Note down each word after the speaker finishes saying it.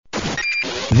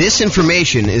This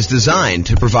information is designed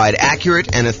to provide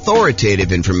accurate and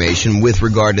authoritative information with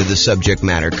regard to the subject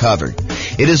matter covered.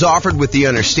 It is offered with the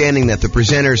understanding that the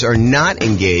presenters are not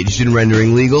engaged in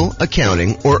rendering legal,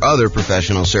 accounting, or other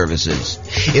professional services.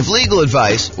 If legal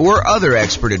advice or other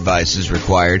expert advice is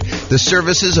required, the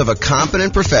services of a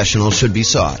competent professional should be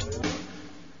sought.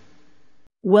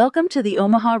 Welcome to the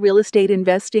Omaha Real Estate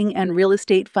Investing and Real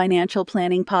Estate Financial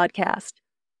Planning Podcast.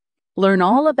 Learn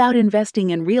all about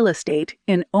investing in real estate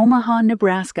in Omaha,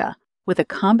 Nebraska, with a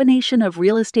combination of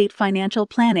real estate financial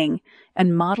planning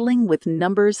and modeling with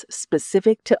numbers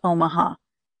specific to Omaha.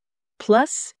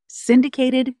 Plus,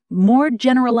 syndicated, more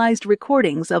generalized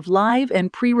recordings of live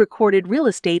and pre-recorded real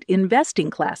estate investing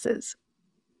classes.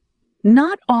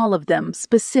 Not all of them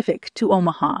specific to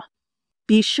Omaha.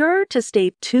 Be sure to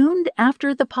stay tuned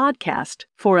after the podcast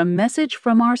for a message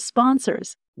from our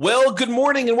sponsors. Well, good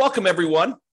morning and welcome,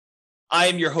 everyone. I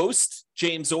am your host,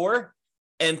 James Orr,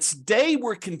 and today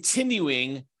we're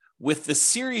continuing with the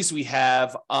series we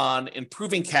have on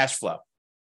improving cash flow.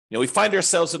 We find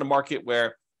ourselves in a market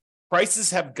where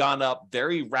prices have gone up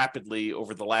very rapidly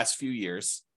over the last few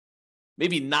years,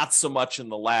 maybe not so much in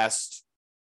the last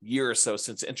year or so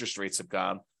since interest rates have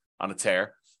gone on a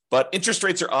tear, but interest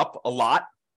rates are up a lot,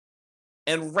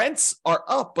 and rents are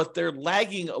up, but they're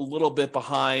lagging a little bit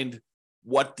behind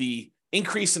what the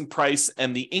increase in price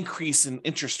and the increase in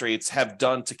interest rates have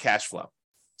done to cash flow,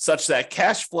 such that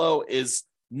cash flow is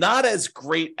not as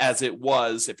great as it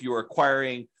was if you were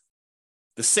acquiring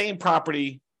the same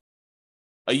property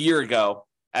a year ago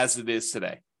as it is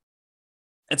today.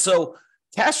 And so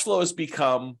cash flow has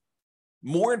become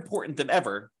more important than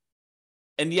ever,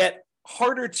 and yet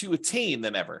harder to attain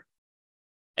than ever.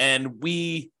 And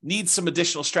we need some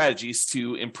additional strategies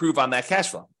to improve on that cash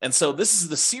flow. And so this is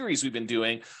the series we've been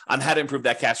doing on how to improve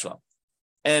that cash flow.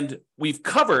 And we've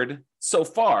covered so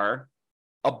far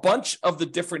a bunch of the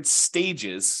different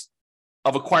stages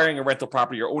of acquiring a rental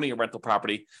property or owning a rental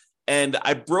property. And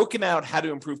I've broken out how to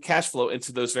improve cash flow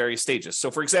into those various stages.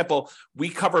 So for example, we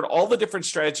covered all the different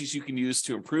strategies you can use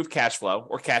to improve cash flow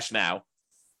or cash now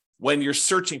when you're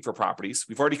searching for properties.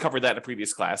 We've already covered that in a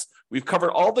previous class. We've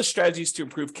covered all the strategies to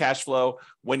improve cash flow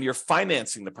when you're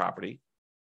financing the property.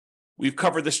 We've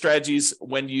covered the strategies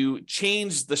when you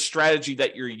change the strategy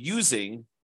that you're using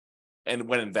and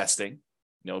when investing,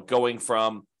 going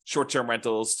from short-term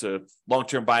rentals to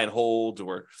long-term buy and hold,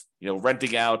 or,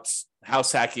 renting out,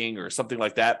 house hacking, or something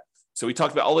like that. So we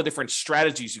talked about all the different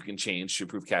strategies you can change to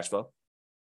improve cash flow.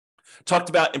 Talked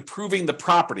about improving the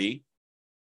property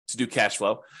to do cash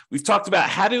flow. We've talked about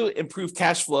how to improve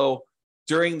cash flow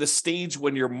during the stage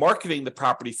when you're marketing the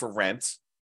property for rent.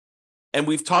 And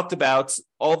we've talked about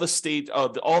all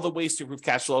the ways to improve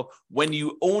cash flow when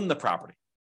you own the property.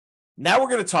 Now we're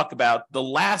going to talk about the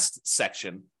last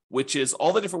section, which is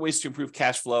all the different ways to improve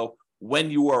cash flow when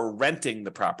you are renting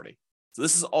the property. So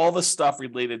this is all the stuff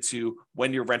related to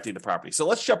when you're renting the property. So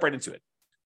let's jump right into it.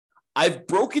 I've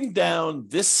broken down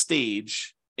this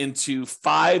stage into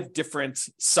 5 different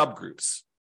subgroups.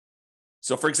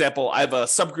 So for example, I have a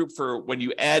subgroup for when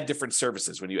you add different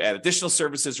services, when you add additional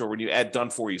services, or when you add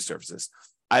done for you services.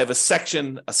 I have a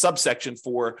subsection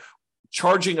for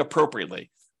charging appropriately,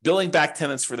 billing back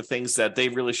tenants for the things that they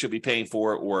really should be paying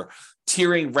for, or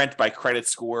tiering rent by credit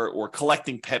score, or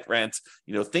collecting pet rent,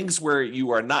 things where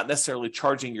you are not necessarily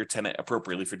charging your tenant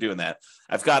appropriately for doing that.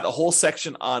 I've got a whole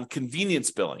section on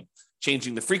convenience billing,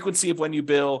 changing the frequency of when you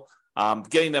bill,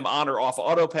 getting them on or off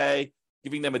auto pay,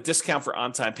 giving them a discount for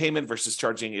on-time payment versus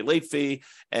charging a late fee,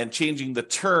 and changing the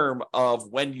term of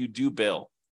when you do bill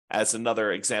as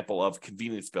another example of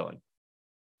convenience billing.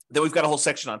 Then we've got a whole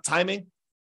section on timing,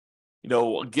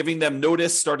 giving them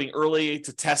notice starting early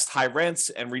to test high rents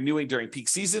and renewing during peak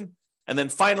season. And then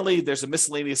finally, there's a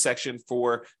miscellaneous section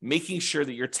for making sure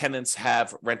that your tenants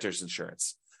have renter's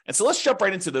insurance. And so let's jump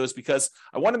right into those because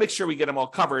I want to make sure we get them all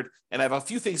covered, and I have a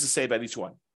few things to say about each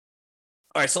one.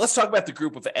 All right, so let's talk about the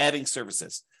group of adding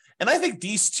services. And I think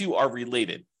these two are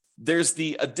related. There's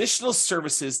the additional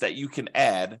services that you can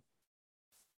add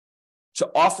to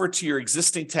offer to your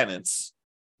existing tenants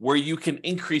where you can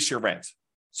increase your rent.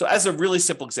 So as a really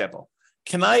simple example,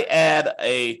 can I add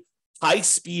a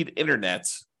high-speed internet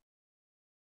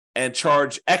and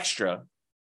charge extra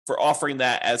for offering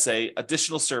that as an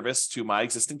additional service to my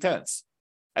existing tenants?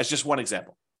 As just one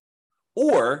example.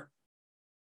 Or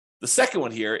the second one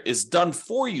here is done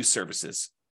for you services.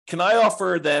 Can I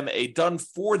offer them a done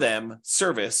for them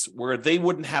service where they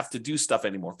wouldn't have to do stuff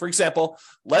anymore? For example,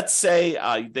 let's say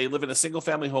they live in a single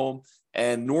family home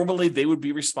and normally they would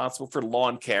be responsible for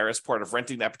lawn care as part of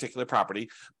renting that particular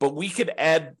property, but we could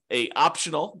add a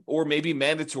optional or maybe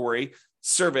mandatory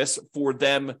service for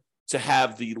them to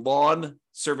have the lawn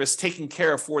service taken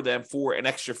care of for them for an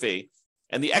extra fee.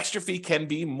 And the extra fee can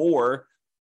be more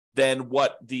than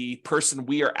what the person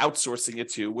we are outsourcing it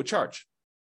to would charge.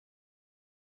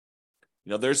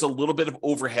 There's a little bit of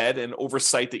overhead and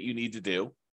oversight that you need to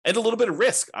do, and a little bit of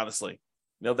risk, honestly,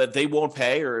 that they won't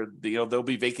pay, or there'll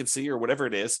be vacancy or whatever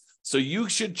it is. So you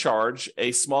should charge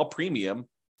a small premium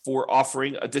for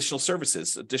offering additional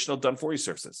services, additional done-for-you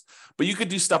services. But you could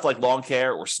do stuff like lawn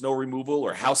care or snow removal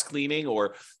or house cleaning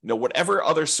or whatever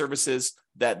other services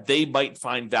that they might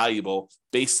find valuable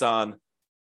based on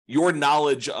your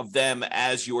knowledge of them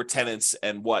as your tenants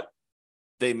and what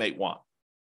they might want.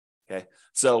 Okay,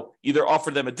 so either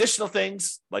offer them additional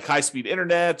things like high-speed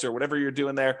internet or whatever you're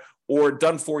doing there, or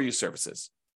done-for-you services.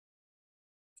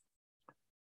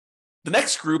 The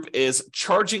next group is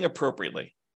charging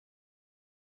appropriately.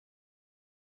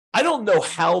 I don't know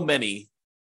how many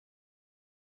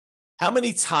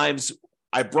times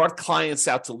I brought clients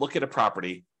out to look at a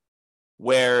property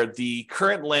where the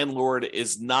current landlord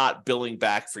is not billing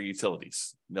back for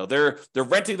utilities. They're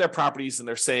renting their properties and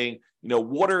they're saying,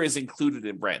 water is included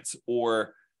in rent,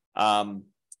 or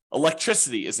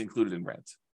electricity is included in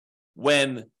rent,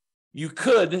 when you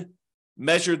could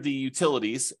measure the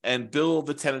utilities and bill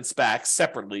the tenants back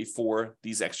separately for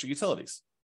these extra utilities.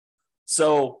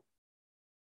 So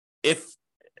if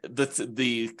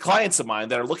the clients of mine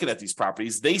that are looking at these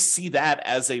properties, they see that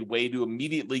as a way to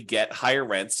immediately get higher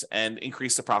rents and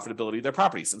increase the profitability of their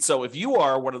properties. And so if you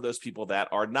are one of those people that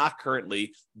are not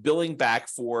currently billing back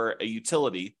for a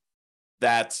utility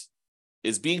that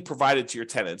is being provided to your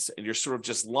tenants, and you're sort of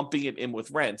just lumping it in with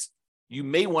rent, you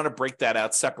may want to break that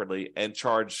out separately and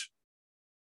charge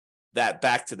that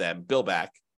back to them, bill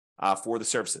back for the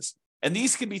services. And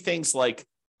these can be things like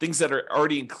things that are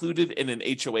already included in an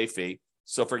HOA fee.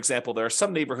 So, for example, there are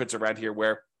some neighborhoods around here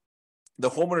where the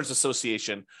homeowners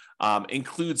association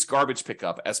includes garbage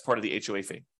pickup as part of the HOA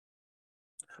fee.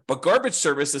 But garbage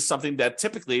service is something that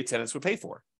typically tenants would pay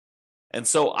for. And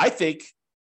so I think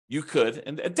you could,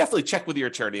 and definitely check with your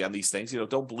attorney on these things,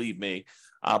 don't believe me,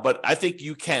 but I think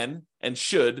you can and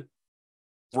should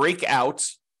break out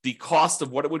the cost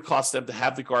of what it would cost them to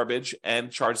have the garbage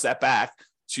and charge that back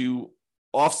to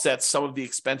offset some of the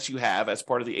expense you have as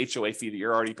part of the HOA fee that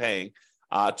you're already paying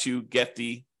to get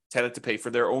the tenant to pay for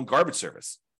their own garbage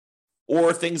service.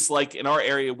 Or things like in our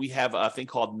area, we have a thing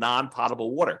called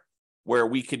non-potable water, where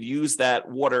we can use that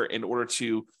water in order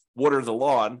to water the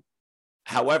lawn.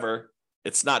 However,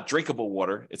 it's not drinkable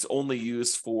water. It's only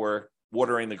used for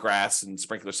watering the grass and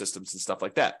sprinkler systems and stuff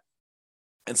like that.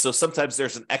 And so sometimes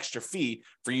there's an extra fee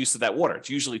for use of that water. It's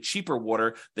usually cheaper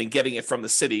water than getting it from the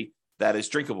city that is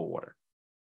drinkable water.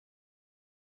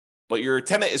 But your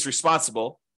tenant is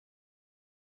responsible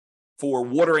for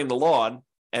watering the lawn,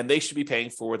 and they should be paying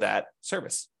for that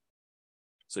service.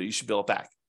 So you should bill it back.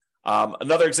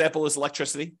 Another example is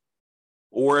electricity.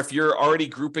 Or if you're already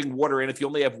grouping water in, if you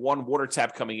only have one water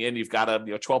tap coming in, you've got a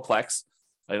 12-plex.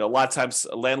 A lot of times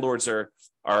landlords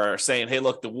are saying, hey,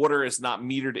 look, the water is not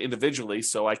metered individually,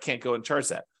 so I can't go and charge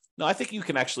that. No, I think you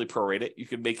can actually prorate it. You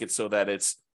can make it so that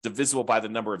it's divisible by the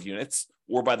number of units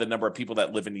or by the number of people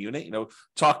that live in the unit.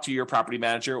 Talk to your property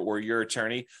manager or your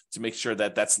attorney to make sure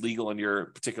that that's legal in your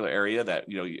particular area, that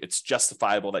it's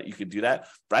justifiable that you can do that.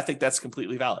 But I think that's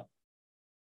completely valid.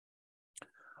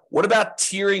 What about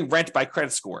tiering rent by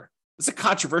credit score? It's a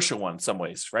controversial one in some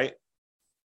ways, right?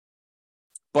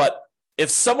 But if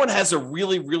someone has a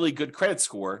really, really good credit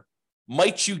score,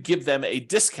 might you give them a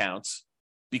discount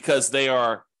because they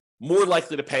are more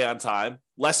likely to pay on time,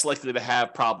 less likely to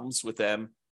have problems with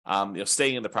them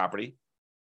staying in the property?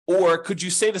 Or could you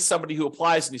say to somebody who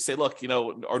applies and you say, look,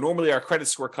 or normally our credit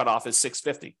score cutoff is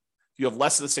 650. If you have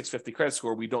less than a 650 credit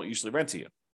score, we don't usually rent to you.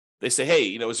 They say, hey,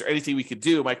 is there anything we could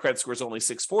do? My credit score is only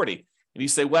 640. And you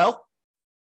say, well,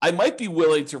 I might be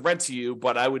willing to rent to you,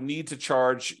 but I would need to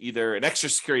charge either an extra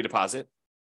security deposit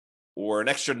or an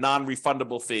extra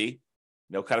non-refundable fee,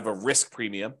 kind of a risk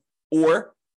premium,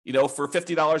 or, for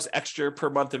 $50 extra per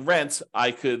month in rent,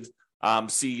 I could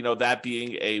see, that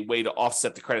being a way to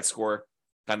offset the credit score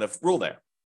kind of rule there.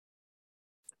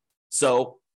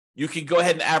 So you can go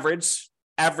ahead and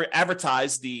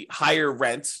advertise the higher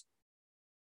rent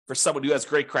for someone who has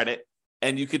great credit,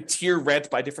 and you could tier rent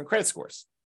by different credit scores.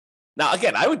 Now,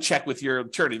 again, I would check with your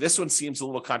attorney. This one seems a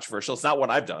little controversial. It's not one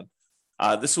I've done.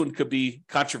 This one could be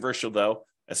controversial, though,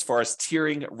 as far as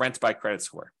tiering rent by credit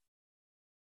score.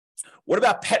 What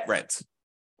about pet rent?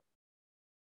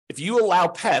 If you allow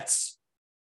pets,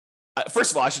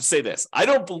 first of all, I should say this. I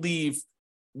don't believe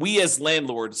we as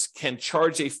landlords can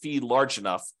charge a fee large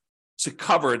enough to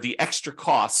cover the extra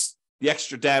costs, the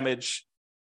extra damage,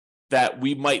 that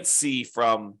we might see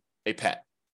from a pet.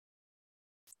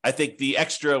 I think the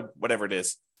extra, whatever it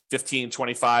is, $15,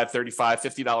 $25, $35,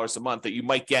 $50 a month that you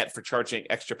might get for charging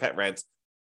extra pet rent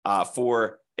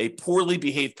for a poorly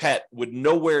behaved pet would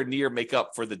nowhere near make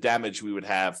up for the damage we would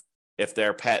have if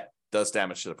their pet does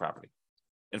damage to the property.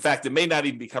 In fact, it may not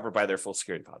even be covered by their full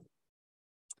security deposit.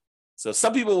 So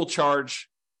some people will charge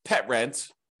pet rent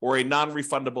or a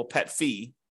non-refundable pet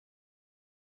fee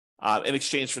in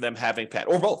exchange for them having pet,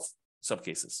 or both in some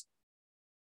cases.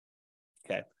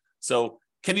 Okay, so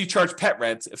can you charge pet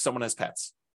rent if someone has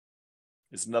pets?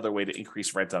 Is another way to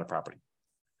increase rent on a property.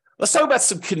 Let's talk about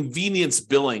some convenience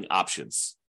billing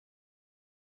options.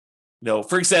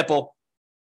 For example,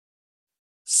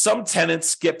 some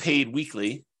tenants get paid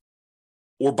weekly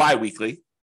or bi-weekly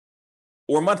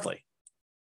or monthly.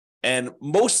 And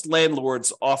most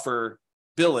landlords offer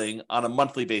billing on a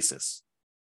monthly basis.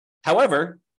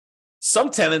 However, some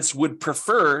tenants would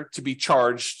prefer to be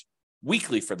charged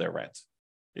weekly for their rent.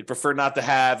 They'd prefer not to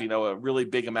have, a really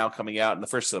big amount coming out in the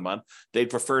first of the month. They'd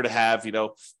prefer to have,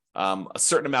 a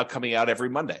certain amount coming out every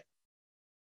Monday.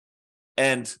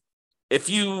 And if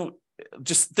you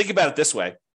just think about it this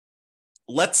way,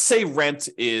 let's say rent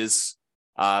is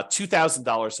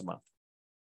 $2,000 a month.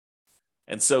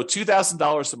 And so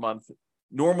 $2,000 a month,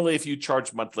 normally if you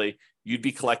charge monthly, you'd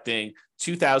be collecting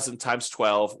 $2,000 times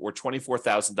 12 or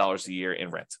 $24,000 a year in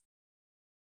rent.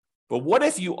 But what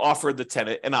if you offer the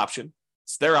tenant an option?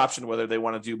 It's their option whether they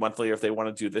want to do monthly or if they want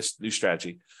to do this new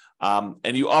strategy.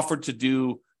 And you offered to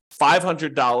do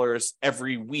 $500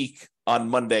 every week on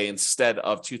Monday instead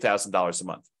of $2,000 a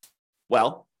month.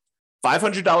 Well,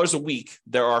 $500 a week,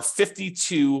 there are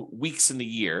 52 weeks in the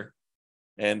year.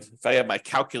 And if I have my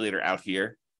calculator out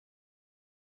here,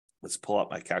 let's pull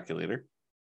up my calculator.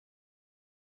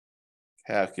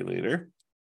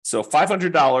 So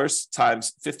 $500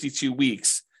 times 52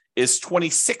 weeks is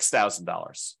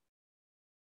 $26,000.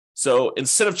 So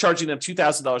instead of charging them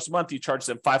 $2,000 a month, you charge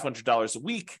them $500 a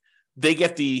week. They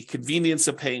get the convenience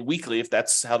of paying weekly if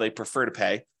that's how they prefer to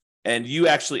pay. And you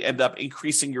actually end up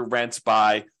increasing your rent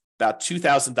by about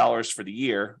 $2,000 for the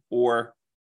year, or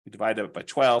you divide it by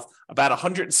 12, about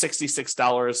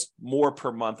 $166 more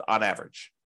per month on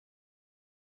average.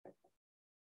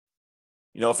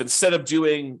 If instead of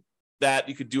doing that,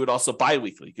 you could do it also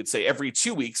bi-weekly. You could say every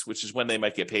 2 weeks, which is when they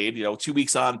might get paid, 2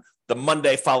 weeks on the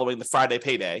Monday following the Friday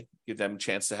payday, give them a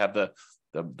chance to have the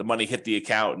money hit the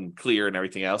account and clear and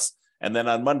everything else. And then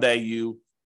on Monday, you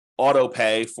auto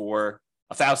pay for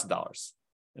 $1,000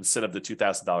 instead of the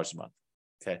 $2,000 a month.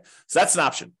 Okay, so that's an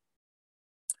option.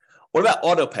 What about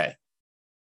auto pay?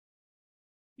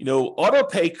 Auto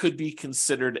pay could be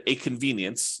considered a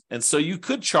convenience. And so you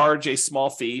could charge a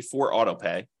small fee for auto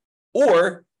pay.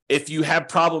 Or if you have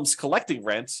problems collecting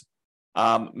rent,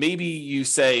 maybe you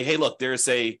say, hey, look, there's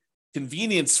a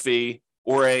convenience fee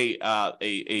or a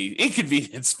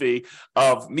inconvenience fee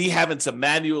of me having to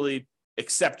manually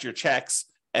accept your checks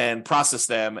and process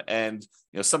them. And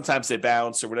sometimes they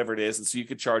bounce or whatever it is. And so you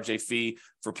could charge a fee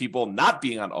for people not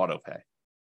being on auto pay.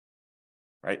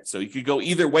 Right. So you could go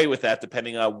either way with that,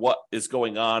 depending on what is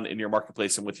going on in your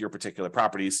marketplace and with your particular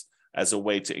properties as a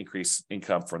way to increase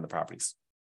income from the properties.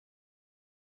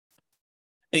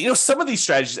 And, some of these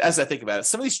strategies, as I think about it,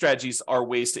 some of these strategies are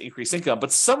ways to increase income,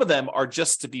 but some of them are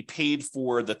just to be paid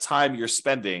for the time you're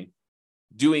spending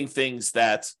doing things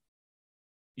that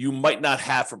you might not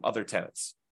have from other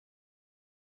tenants.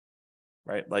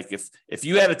 Right? Like if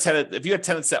you had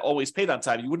tenants that always paid on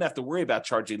time, you wouldn't have to worry about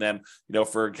charging them,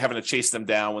 for having to chase them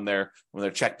down when their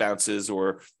check bounces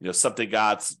or,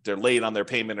 they're late on their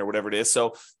payment or whatever it is.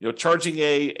 So, charging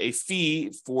a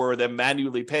fee for them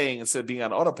manually paying instead of being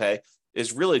on auto pay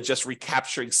is really just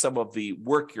recapturing some of the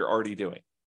work you're already doing.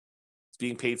 It's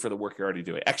being paid for the work you're already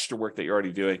doing, extra work that you're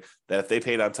already doing that if they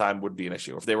paid on time wouldn't be an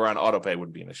issue. If they were on auto pay,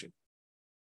 wouldn't be an issue.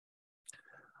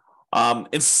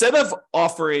 Instead of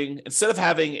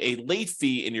having a late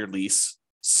fee in your lease,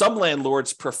 some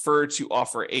landlords prefer to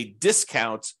offer a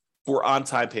discount for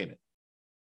on-time payment.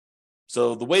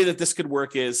 So the way that this could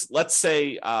work is, let's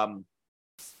say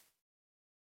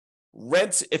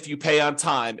rent, if you pay on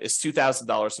time, is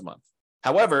 $2,000 a month.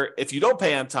 However, if you don't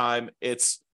pay on time,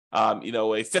 it's a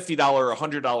 $50 or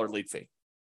 $100 late fee.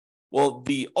 Well,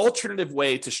 the alternative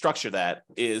way to structure that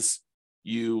is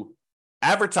you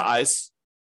advertise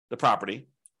the property,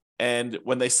 and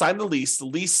when they sign the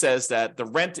lease says that the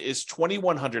rent is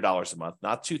 $2,100 a month,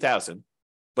 not $2,000,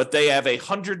 but they have a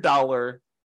 $100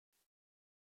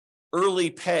 early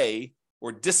pay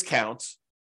or discount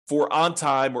for on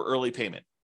time or early payment,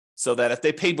 so that if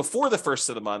they pay before the first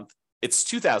of the month, it's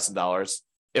 $2,000,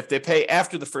 If they pay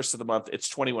after the first of the month,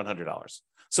 it's $2,100.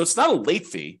 So it's not a late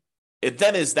fee.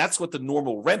 That's what the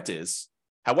normal rent is.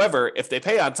 However, if they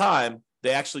pay on time,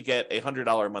 they actually get a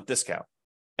 $100 a month discount.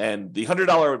 And the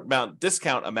 $100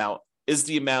 discount amount is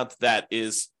the amount that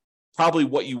is probably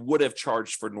what you would have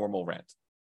charged for normal rent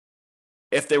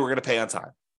if they were going to pay on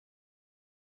time.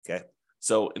 Okay.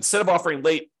 So instead of offering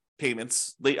late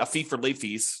payments, a fee for late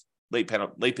fees, late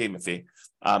payment fee,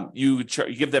 you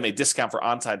give them a discount for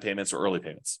on-time payments or early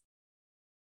payments.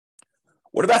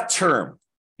 What about term?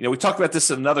 We talked about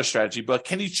this in another strategy, but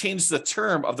can you change the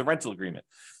term of the rental agreement?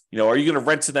 Are you going to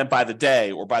rent to them by the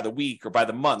day or by the week or by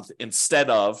the month instead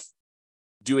of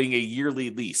doing a yearly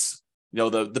lease?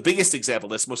 The biggest example,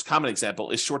 this most common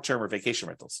example, is short-term or vacation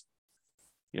rentals.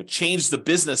 Change the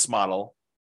business model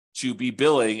to be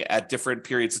billing at different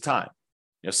periods of time.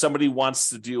 Somebody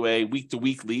wants to do a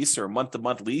week-to-week lease or a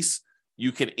month-to-month lease,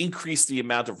 you can increase the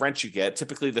amount of rent you get.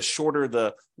 Typically, the shorter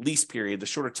the lease period, the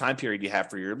shorter time period you have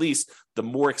for your lease, the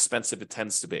more expensive it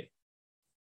tends to be.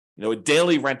 A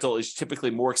daily rental is typically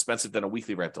more expensive than a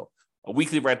weekly rental. A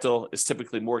weekly rental is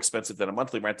typically more expensive than a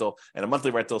monthly rental, and a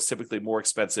monthly rental is typically more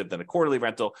expensive than a quarterly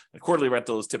rental, and a quarterly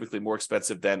rental is typically more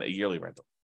expensive than a yearly rental.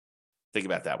 Think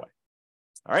about it that way.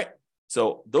 All right?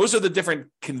 So those are the different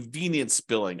convenience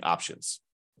billing options.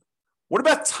 What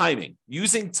about timing?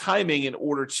 Using timing in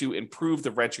order to improve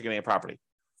the rent you're getting at property.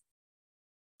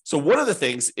 So one of the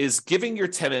things is giving your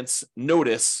tenants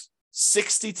notice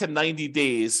 60 to 90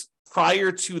 days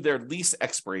prior to their lease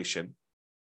expiration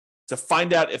to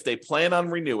find out if they plan on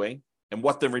renewing and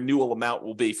what the renewal amount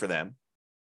will be for them.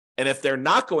 And if they're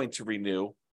not going to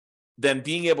renew, then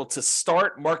being able to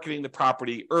start marketing the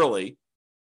property early,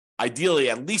 ideally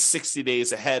at least 60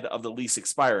 days ahead of the lease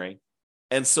expiring,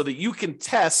 and so that you can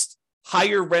test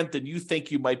higher rent than you think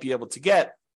you might be able to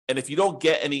get. And if you don't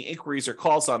get any inquiries or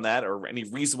calls on that, or any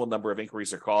reasonable number of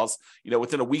inquiries or calls,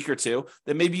 within a week or two,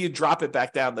 then maybe you drop it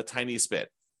back down the tiniest bit.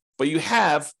 But you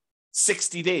have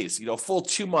 60 days, full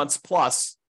 2 months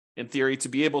plus, in theory, to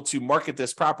be able to market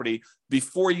this property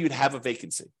before you'd have a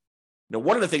vacancy.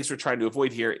 One of the things we're trying to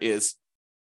avoid here is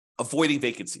avoiding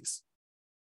vacancies.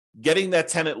 Getting that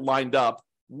tenant lined up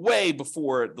way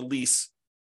before the lease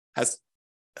has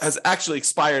actually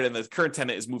expired and the current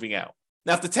tenant is moving out.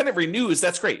 Now, if the tenant renews,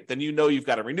 that's great. Then you've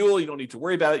got a renewal. You don't need to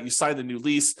worry about it. You sign the new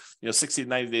lease, 60 to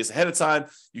 90 days ahead of time.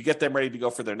 You get them ready to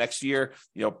go for their next year.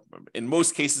 In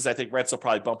most cases, I think rents will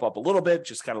probably bump up a little bit,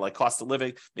 just kind of like cost of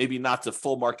living, maybe not to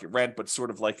full market rent, but sort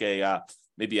of like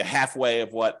maybe a halfway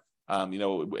of what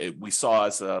we saw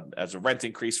as a rent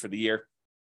increase for the year.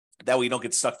 That way you don't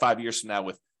get stuck 5 years from now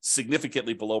with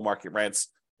significantly below market rents.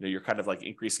 You're kind of like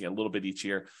increasing a little bit each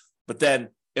year. But then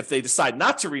if they decide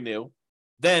not to renew,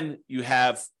 then you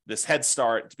have this head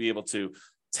start to be able to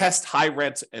test high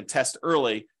rent and test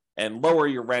early and lower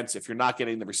your rents if you're not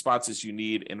getting the responses you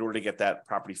need in order to get that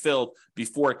property filled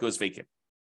before it goes vacant.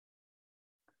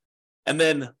 And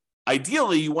then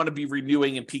ideally, you want to be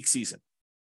renewing in peak season.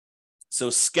 So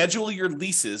schedule your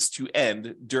leases to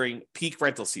end during peak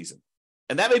rental season.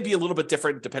 And that may be a little bit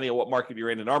different depending on what market you're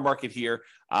in. In our market here,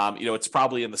 it's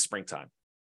probably in the springtime,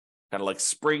 kind of like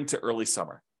spring to early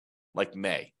summer, like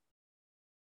May.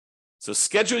 So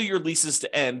schedule your leases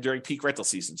to end during peak rental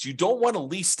seasons. You don't want a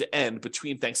lease to end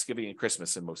between Thanksgiving and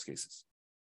Christmas in most cases.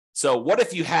 So what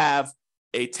if you have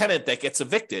a tenant that gets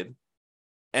evicted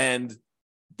and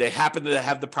they happen to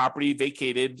have the property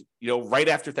vacated, right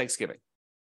after Thanksgiving?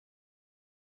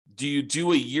 Do you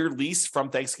do a year lease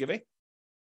from Thanksgiving?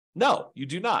 No, you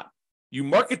do not. You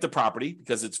market the property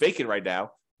because it's vacant right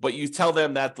now, but you tell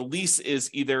them that the lease is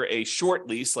either a short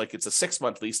lease, like it's a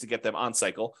 6-month lease to get them on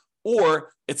cycle,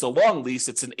 or it's a long lease,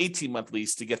 it's an 18-month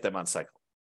lease to get them on cycle.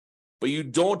 But you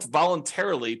don't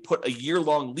voluntarily put a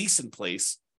year-long lease in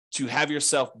place to have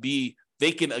yourself be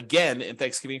vacant again in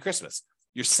Thanksgiving and Christmas.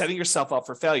 You're setting yourself up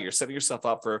for failure. You're setting yourself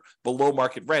up for below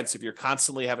market rents if you're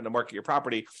constantly having to market your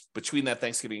property between that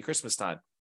Thanksgiving and Christmas time.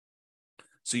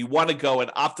 So you want to go and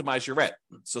optimize your rent.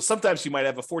 So sometimes you might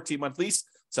have a 14-month lease.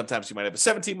 Sometimes you might have a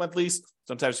 17-month lease.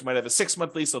 Sometimes you might have a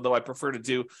 6-month lease, although I prefer to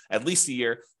do at least a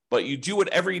year. But you do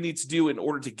whatever you need to do in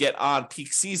order to get on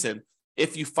peak season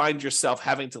if you find yourself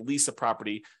having to lease a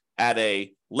property at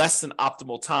a less than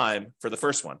optimal time for the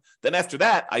first one. Then after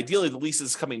that, ideally the lease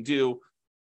is coming due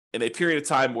in a period of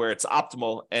time where it's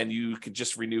optimal and you can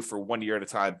just renew for 1 year at a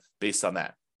time based on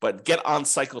that. But get on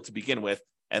cycle to begin with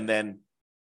and then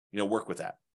work with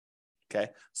that.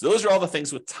 Okay. So those are all the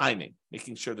things with timing,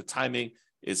 making sure the timing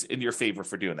is in your favor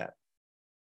for doing that.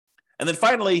 And then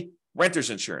finally, renter's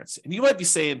insurance. And you might be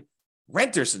saying,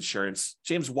 renter's insurance?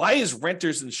 James, why is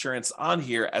renter's insurance on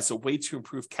here as a way to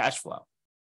improve cash flow?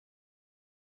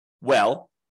 Well,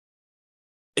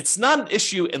 it's not an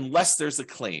issue unless there's a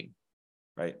claim,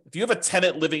 right? If you have a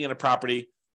tenant living in a property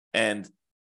and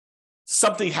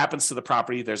something happens to the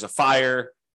property, there's a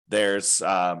fire, there's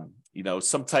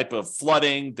some type of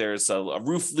flooding, there's a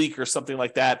roof leak or something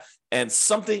like that, and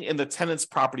something in the tenant's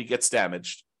property gets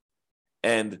damaged,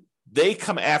 and they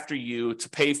come after you to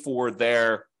pay for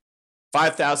their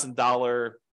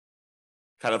 $5,000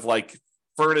 kind of like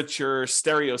furniture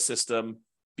stereo system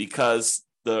because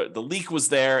the leak was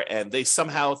there and they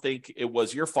somehow think it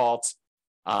was your fault.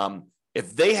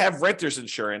 If they have renter's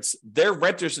insurance, their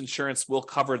renter's insurance will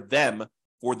cover them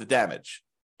for the damage.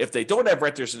 If they don't have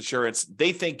renter's insurance,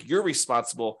 they think you're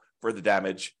responsible for the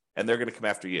damage and they're going to come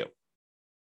after you.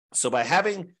 So by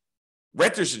having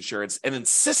renter's insurance and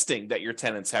insisting that your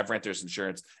tenants have renter's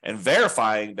insurance and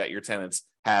verifying that your tenants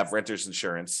have renter's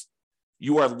insurance,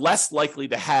 you are less likely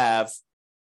to have,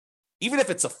 even if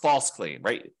it's a false claim,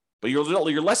 right? But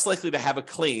you're less likely to have a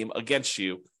claim against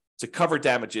you to cover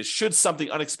damages should something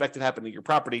unexpected happen to your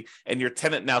property and your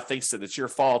tenant now thinks that it's your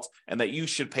fault and that you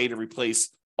should pay to replace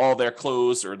all their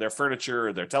clothes or their furniture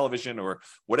or their television or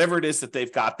whatever it is that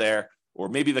they've got there. Or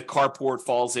maybe the carport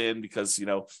falls in because,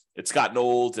 it's gotten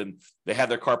old and they had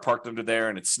their car parked under there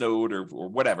and it snowed or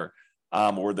whatever,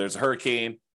 or there's a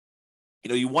hurricane.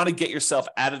 You want to get yourself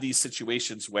out of these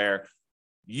situations where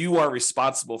you are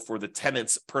responsible for the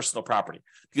tenant's personal property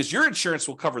because your insurance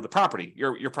will cover the property,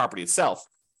 your property itself,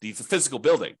 the physical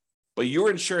building. But your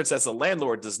insurance as a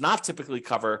landlord does not typically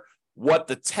cover what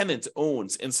the tenant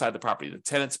owns inside the property, the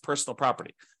tenant's personal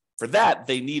property. For that,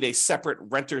 they need a separate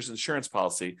renter's insurance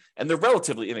policy, and they're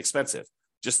relatively inexpensive.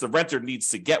 Just the renter needs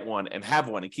to get one and have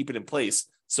one and keep it in place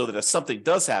so that if something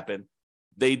does happen,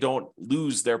 they don't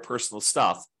lose their personal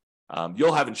stuff.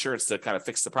 You'll have insurance to kind of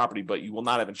fix the property, but you will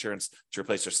not have insurance to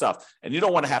replace your stuff. And you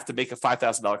don't want to have to make a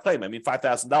 $5,000 claim. I mean,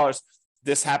 $5,000,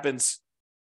 this happens,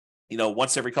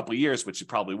 once every couple of years, which it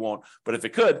probably won't. But if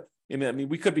it could,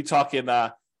 we could be talking,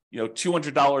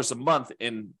 $200 a month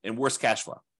in worst cash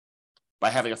flow by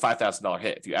having a $5,000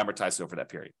 hit if you amortize it over that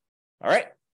period. All right.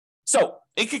 So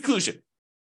in conclusion,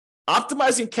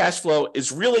 optimizing cash flow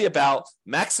is really about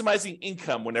maximizing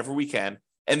income whenever we can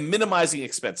and minimizing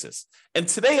expenses. And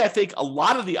today, I think a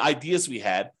lot of the ideas we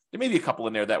had, there may be a couple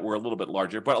in there that were a little bit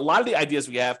larger, but a lot of the ideas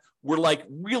we have were like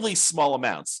really small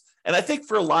amounts. And I think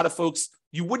for a lot of folks,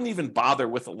 you wouldn't even bother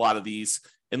with a lot of these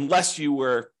unless you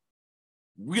were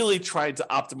really trying to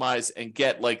optimize and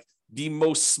get like the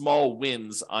most small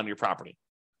wins on your property.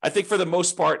 I think for the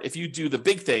most part, if you do the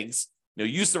big things,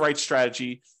 use the right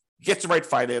strategy, get the right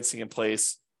financing in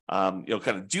place, kind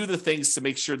of do the things to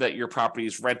make sure that your property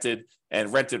is rented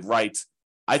and rented right.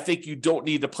 I think you don't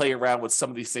need to play around with some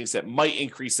of these things that might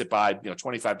increase it by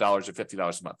 $25 or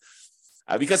 $50 a month.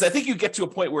 Because I think you get to a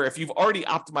point where if you've already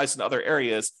optimized in other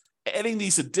areas, adding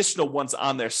these additional ones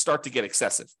on there start to get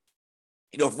excessive.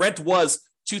 If rent was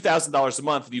 $2,000 a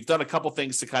month, and you've done a couple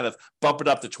things to kind of bump it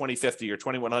up to $2,050 or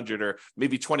 $2,100 or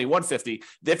maybe $2,150,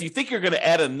 if you think you're going to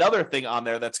add another thing on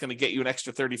there that's going to get you an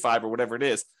extra $35 or whatever it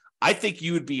is, I think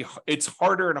it's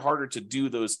harder and harder to do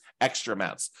those extra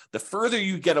amounts. The further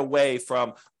you get away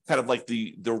from kind of like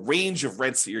the range of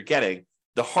rents that you're getting,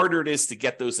 the harder it is to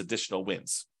get those additional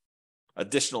wins,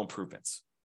 additional improvements.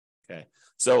 Okay.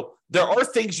 So there are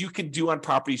things you can do on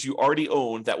properties you already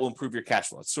own that will improve your cash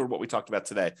flow. It's sort of what we talked about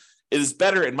today. It is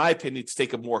better, in my opinion, to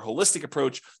take a more holistic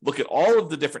approach, look at all of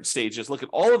the different stages, look at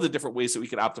all of the different ways that we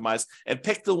can optimize, and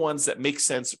pick the ones that make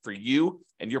sense for you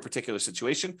and your particular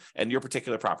situation and your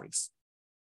particular properties.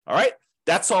 All right.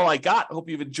 That's all I got. I hope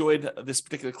you've enjoyed this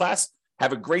particular class.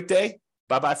 Have a great day.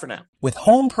 Bye-bye for now. With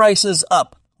home prices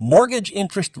up, mortgage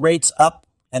interest rates up,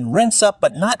 and rents up,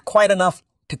 but not quite enough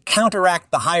to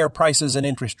counteract the higher prices and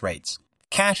interest rates,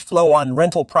 cash flow on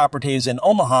rental properties in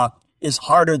Omaha is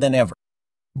harder than ever.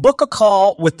 Book a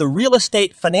call with the Real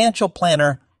Estate Financial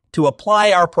Planner to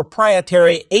apply our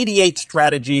proprietary 88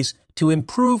 strategies to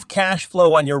improve cash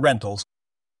flow on your rentals.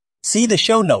 See the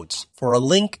show notes for a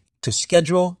link to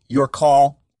schedule your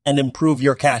call and improve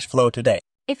your cash flow today.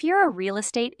 If you're a real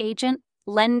estate agent,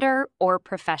 lender, or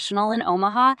professional in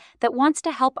Omaha that wants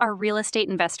to help our real estate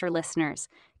investor listeners,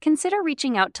 consider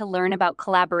reaching out to learn about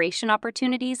collaboration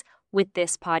opportunities with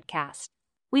this podcast.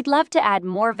 We'd love to add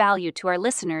more value to our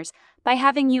listeners by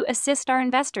having you assist our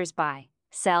investors buy,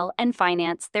 sell, and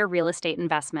finance their real estate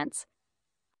investments.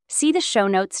 See the show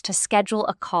notes to schedule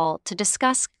a call to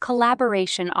discuss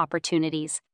collaboration opportunities.